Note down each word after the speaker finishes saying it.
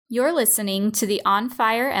You're listening to the On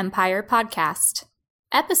Fire Empire podcast,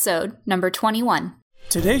 episode number 21.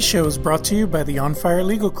 Today's show is brought to you by the On Fire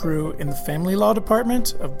legal crew in the Family Law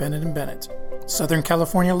Department of Bennett & Bennett, Southern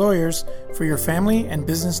California lawyers for your family and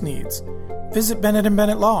business needs. Visit Bennett &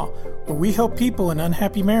 Bennett Law, where we help people in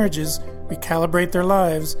unhappy marriages recalibrate their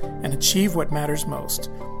lives and achieve what matters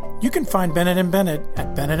most. You can find Bennett & Bennett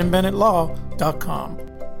at bennettandbennettlaw.com,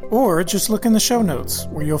 or just look in the show notes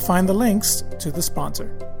where you'll find the links to the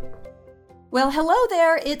sponsor. Well, hello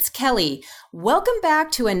there, it's Kelly. Welcome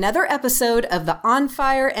back to another episode of the On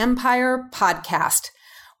Fire Empire podcast.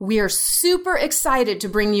 We are super excited to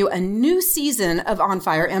bring you a new season of On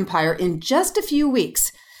Fire Empire in just a few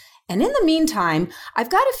weeks. And in the meantime, I've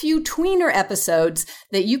got a few tweener episodes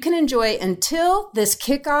that you can enjoy until this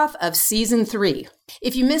kickoff of season 3.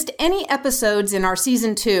 If you missed any episodes in our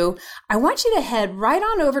season 2, I want you to head right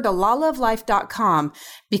on over to lawlovelife.com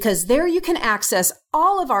because there you can access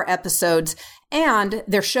all of our episodes and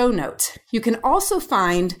their show notes. You can also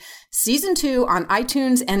find season 2 on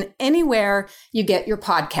iTunes and anywhere you get your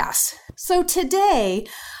podcasts. So today,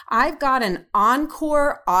 I've got an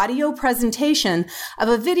encore audio presentation of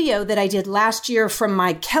a video that I did last year from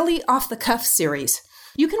my Kelly Off the Cuff series.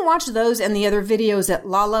 You can watch those and the other videos at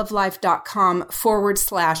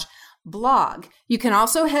lawlovelife.com/blog. You can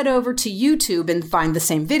also head over to YouTube and find the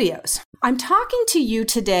same videos. I'm talking to you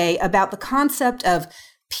today about the concept of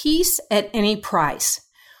peace at any price.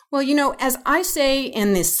 Well, you know, as I say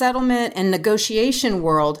in the settlement and negotiation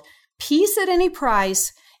world, peace at any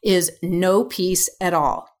price is no peace at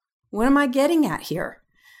all. What am I getting at here?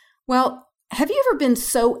 Well, have you ever been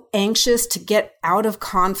so anxious to get out of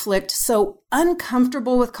conflict, so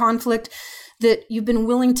uncomfortable with conflict, that you've been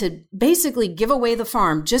willing to basically give away the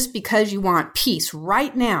farm just because you want peace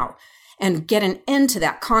right now and get an end to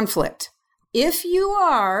that conflict? If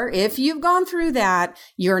you've gone through that,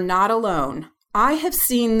 you're not alone. I have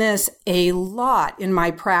seen this a lot in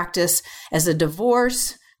my practice as a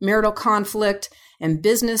divorce, marital conflict, and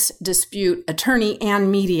business dispute attorney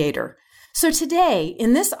and mediator. So today,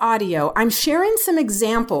 in this audio, I'm sharing some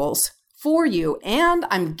examples for you, and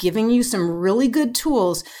I'm giving you some really good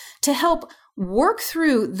tools to help work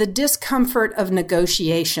through the discomfort of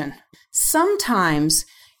negotiation. Sometimes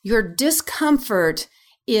your discomfort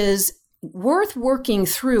is worth working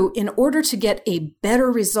through in order to get a better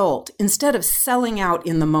result instead of selling out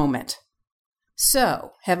in the moment.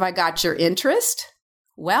 So, have I got your interest?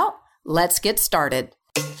 Well, let's get started.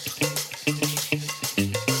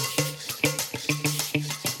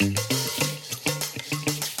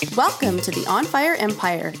 Welcome to the On Fire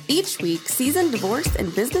Empire. Each week, seasoned divorce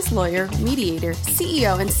and business lawyer, mediator,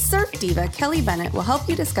 CEO, and surf diva Kelly Bennett will help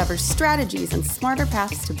you discover strategies and smarter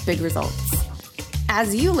paths to big results.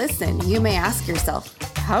 As you listen, you may ask yourself,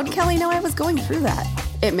 how'd Kelly know I was going through that?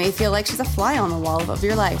 It may feel like she's a fly on the wall of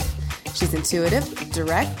your life. She's intuitive,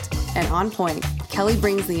 direct, and on point. Kelly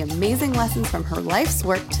brings the amazing lessons from her life's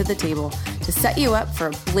work to the table to set you up for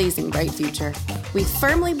a blazing bright future. We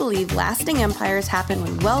firmly believe lasting empires happen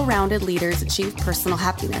when well-rounded leaders achieve personal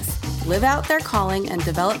happiness, live out their calling, and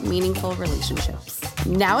develop meaningful relationships.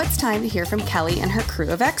 Now it's time to hear from Kelly and her crew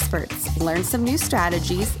of experts. Learn some new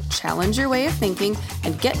strategies, challenge your way of thinking,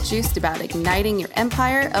 and get juiced about igniting your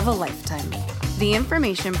empire of a lifetime. The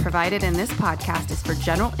information provided in this podcast is for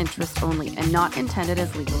general interest only and not intended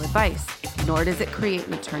as legal advice, nor does it create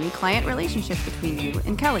an attorney-client relationship between you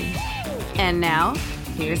and Kelly. And now,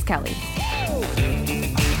 here's Kelly.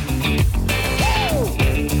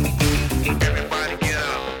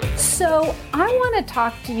 So I want to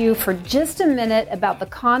talk to you for just a minute about the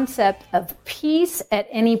concept of peace at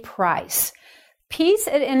any price. Peace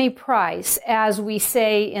at any price, as we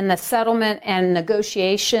say in the settlement and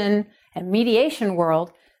negotiation and mediation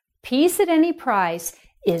world, peace at any price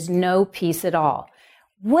is no peace at all.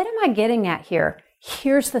 What am I getting at here?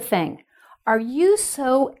 Here's the thing. Are you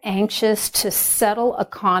so anxious to settle a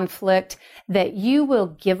conflict that you will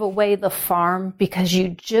give away the farm because you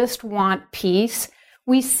just want peace?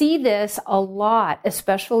 We see this a lot,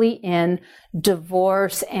 especially in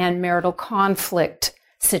divorce and marital conflict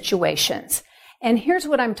situations. And here's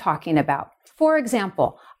what I'm talking about. For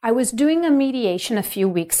example, I was doing a mediation a few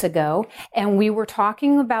weeks ago, and we were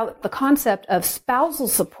talking about the concept of spousal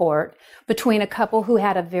support between a couple who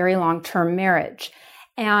had a very long-term marriage.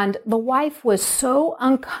 And the wife was so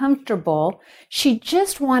uncomfortable, she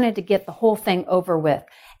just wanted to get the whole thing over with.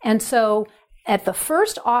 And so at the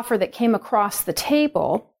first offer that came across the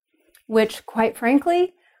table, which quite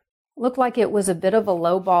frankly looked like it was a bit of a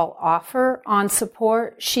lowball offer on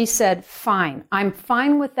support, she said, fine, I'm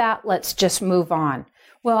fine with that. Let's just move on.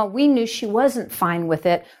 Well, we knew she wasn't fine with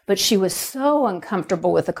it, but she was so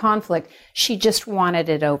uncomfortable with the conflict, she just wanted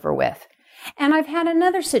it over with. And I've had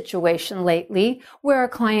another situation lately where a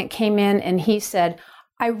client came in and he said,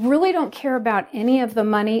 I really don't care about any of the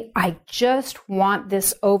money. I just want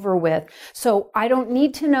this over with. So I don't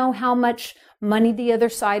need to know how much money the other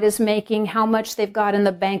side is making, how much they've got in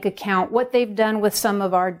the bank account, what they've done with some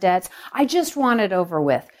of our debts. I just want it over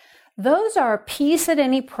with. Those are peace at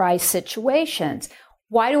any price situations.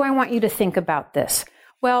 Why do I want you to think about this?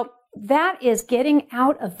 Well, that is getting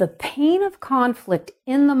out of the pain of conflict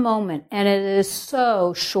in the moment, and it is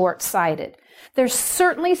so short-sighted. There's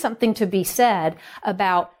certainly something to be said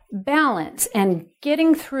about balance and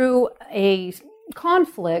getting through a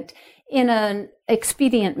conflict in an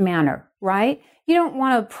expedient manner, right? You don't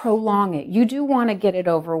want to prolong it. You do want to get it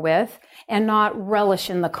over with and not relish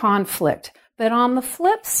in the conflict. But on the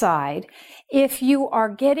flip side, if you are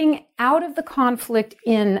getting out of the conflict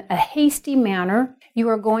in a hasty manner, you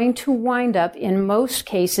are going to wind up, in most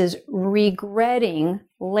cases, regretting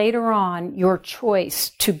later on your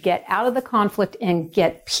choice to get out of the conflict and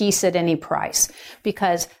get peace at any price,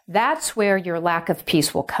 because that's where your lack of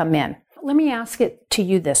peace will come in. Let me ask it to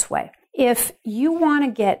you this way. If you want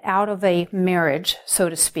to get out of a marriage, so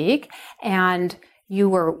to speak, and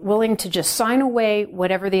you are willing to just sign away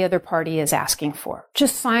whatever the other party is asking for,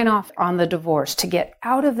 just sign off on the divorce to get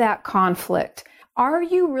out of that conflict, are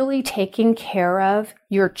you really taking care of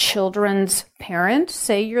your children's parent?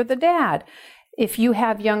 Say you're the dad. If you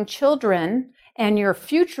have young children and your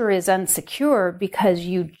future is unsecure because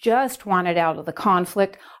you just wanted out of the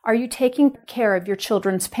conflict, are you taking care of your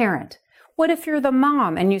children's parent? What if you're the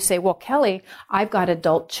mom and you say, well, Kelly, I've got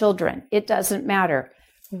adult children. It doesn't matter.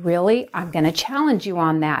 Really? I'm going to challenge you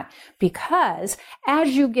on that, because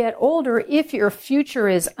as you get older, if your future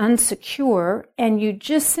is unsecure and you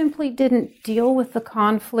just simply didn't deal with the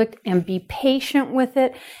conflict and be patient with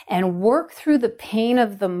it and work through the pain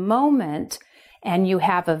of the moment, and you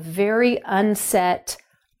have a very unset,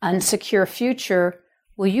 unsecure future,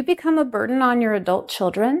 will you become a burden on your adult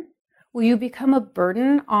children? Will you become a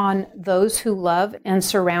burden on those who love and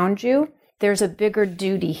surround you? There's a bigger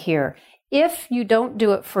duty here. If you don't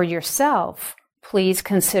do it for yourself, please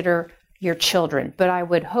consider your children. But I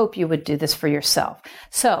would hope you would do this for yourself.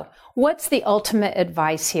 So what's the ultimate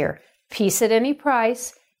advice here? Peace at any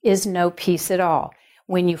price is no peace at all.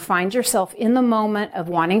 When you find yourself in the moment of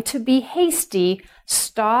wanting to be hasty,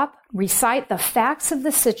 stop, recite the facts of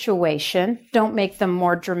the situation. Don't make them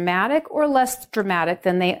more dramatic or less dramatic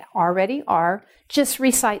than they already are. Just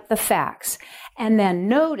recite the facts. And then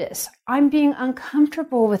notice, I'm being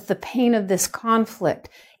uncomfortable with the pain of this conflict.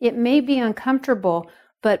 It may be uncomfortable,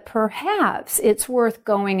 but perhaps it's worth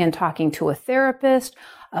going and talking to a therapist,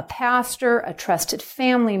 a pastor, a trusted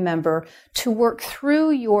family member to work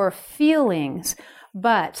through your feelings.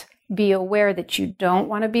 But be aware that you don't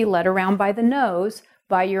want to be led around by the nose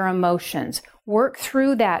by your emotions. Work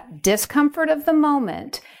through that discomfort of the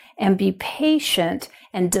moment and be patient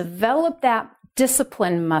and develop that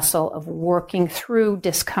discipline muscle of working through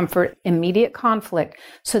discomfort, immediate conflict,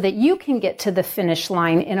 so that you can get to the finish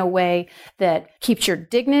line in a way that keeps your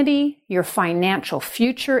dignity, your financial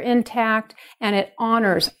future intact, and it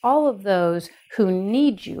honors all of those who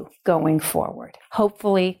need you going forward.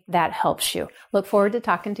 Hopefully that helps you. Look forward to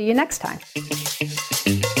talking to you next time.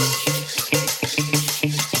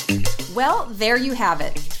 Well, there you have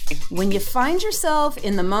it. When you find yourself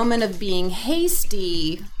in the moment of being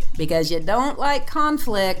hasty because you don't like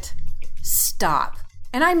conflict, stop.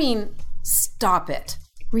 And I mean, stop it.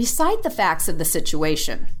 Recite the facts of the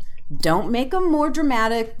situation. Don't make them more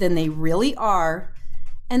dramatic than they really are.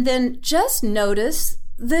 And then just notice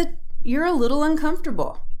that you're a little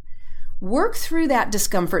uncomfortable. Work through that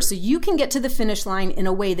discomfort so you can get to the finish line in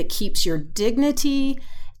a way that keeps your dignity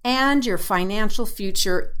and your financial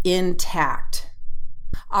future intact.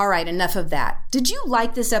 All right, enough of that. Did you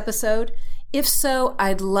like this episode? If so,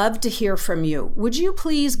 I'd love to hear from you. Would you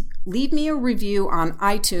please leave me a review on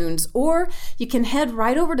iTunes, or you can head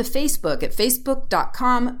right over to Facebook at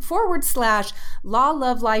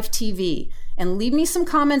facebook.com/LawLoveLifeTV and leave me some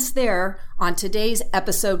comments there on today's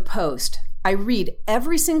episode post. I read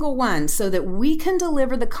every single one so that we can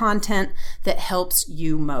deliver the content that helps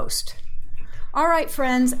you most. All right,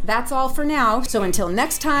 friends, that's all for now. So until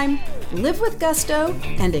next time, live with gusto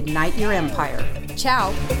and ignite your empire.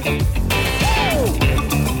 Ciao.